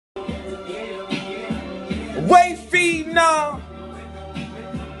Wait, Phenom.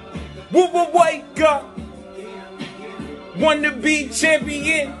 Wake up. Wanna be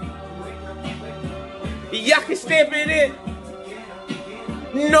champion. Y'all can stamp it in.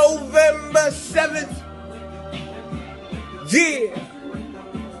 November 7th. Yeah.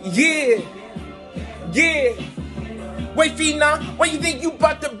 Wait, Phenom, why you think you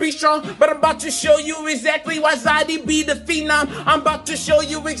about to be strong? But I'm about to show you exactly why Zodi be the Phenom. I'm about to show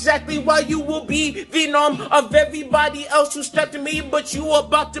you exactly why you will be Phenom of everybody else who stepped to me. But you are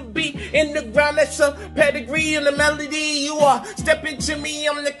about to be in the ground. That's a pedigree and a melody. You are stepping to me.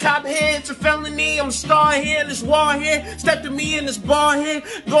 I'm the cop here. It's a felony. I'm a star here in this war here. Step to me in this bar here.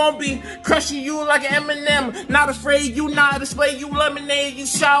 Gonna be crushing you like an Eminem. Not afraid. You not display. You lemonade. You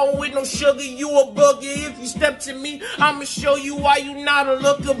sour with no sugar. You a boogie. If you step to me, I'ma show you why you not a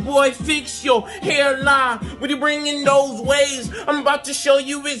looker, boy. Fix your hairline when you bring in those waves. I'm about to show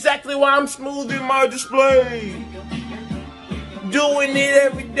you exactly why I'm smooth in my display. Doing it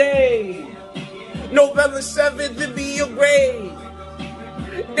every day. November 7th to be your grade.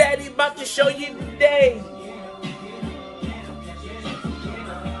 Daddy about to show you today.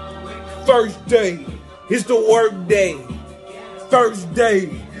 First day is the work day. First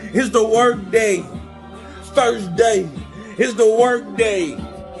day is the work day. First day is the work day.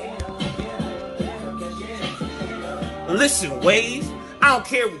 Listen, Waves, I don't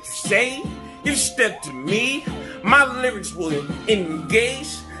care what you say. You step to me, my lyrics will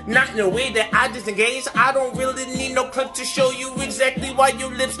engage. Not in a way that I disengage. I don't really need no clip to show you exactly why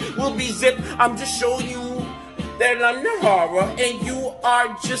your lips will be zipped. I'm just showing you that I'm the horror, and you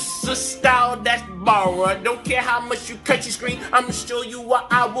are just a style that's borrowed. Don't care how much you cut your screen, I'ma show you what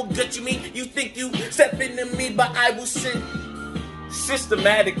I will get you me. You think you step into me, but I will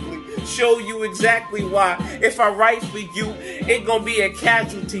systematically show you exactly why. If I write for you, it gonna be a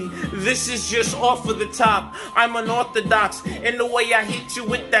casualty. This is just off of the top. I'm unorthodox in the way I hit you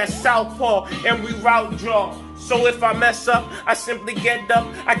with that southpaw and reroute draw. So if I mess up, I simply get up.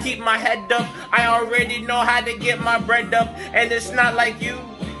 I keep my head up. I already know how to get my bread up. And it's not like you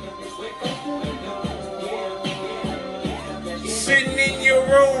sitting in your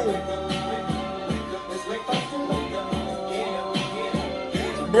room.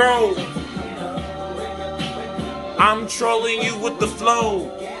 Bro, I'm trolling you with the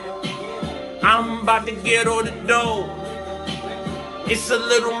flow. I'm about to get on the dough. It's a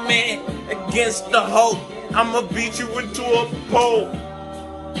little man against the hope. I'ma beat you into a pole.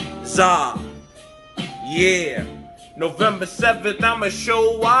 Zod. Yeah. November 7th, I'ma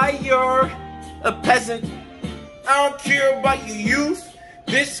show why you're a peasant. I don't care about your youth.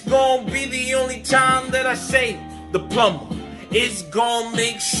 This gon' be the only time that I say the plumber is gonna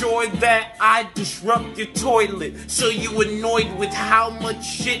make sure that I disrupt your toilet. So you annoyed with how much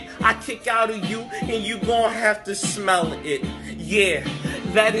shit I kick out of you, and you gonna have to smell it. Yeah,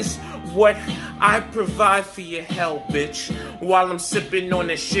 that is what I provide for your hell, bitch, while I'm sipping on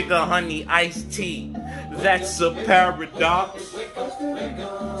the sugar honey iced tea. That's a paradox.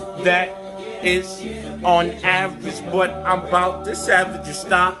 That is on average, but I'm about to savage your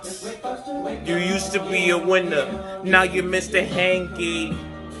stocks. You used to be a winner, now you're Mr. Hanky.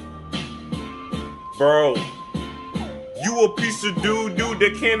 Bro, you a piece of doo-doo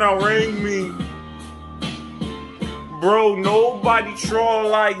that cannot ring me. Bro, nobody troll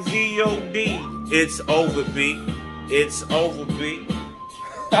like ZOD. It's over, B. It's over, B.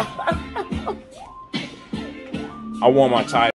 I want my title.